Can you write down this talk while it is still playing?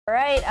All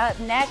right, up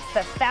next,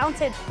 the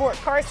Fountain Fort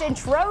Carson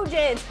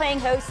Trojans playing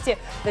host to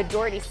the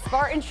Doherty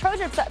Spartans.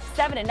 Trojans up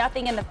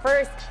 7-0 in the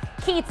first.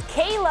 Keats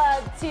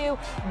Caleb to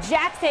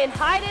Jackson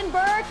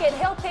Heidenberg, and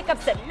he'll pick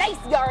up some nice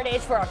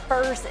yardage for a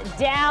first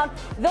down.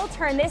 They'll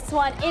turn this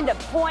one into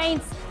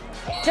points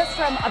just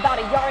from about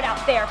a yard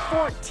out there.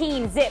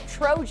 14-zip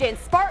Trojans.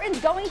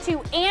 Spartans going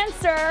to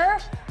answer,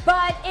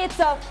 but it's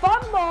a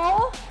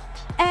fumble,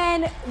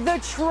 and the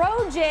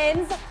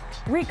Trojans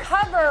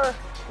recover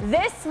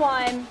this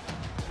one.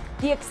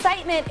 The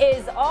excitement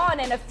is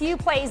on, and a few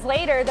plays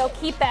later, they'll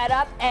keep that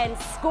up and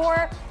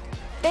score.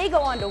 They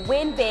go on to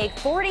win big,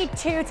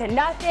 42-0,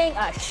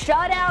 a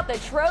shutout. The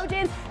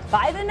Trojans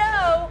by the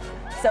no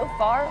so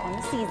far on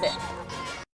the season.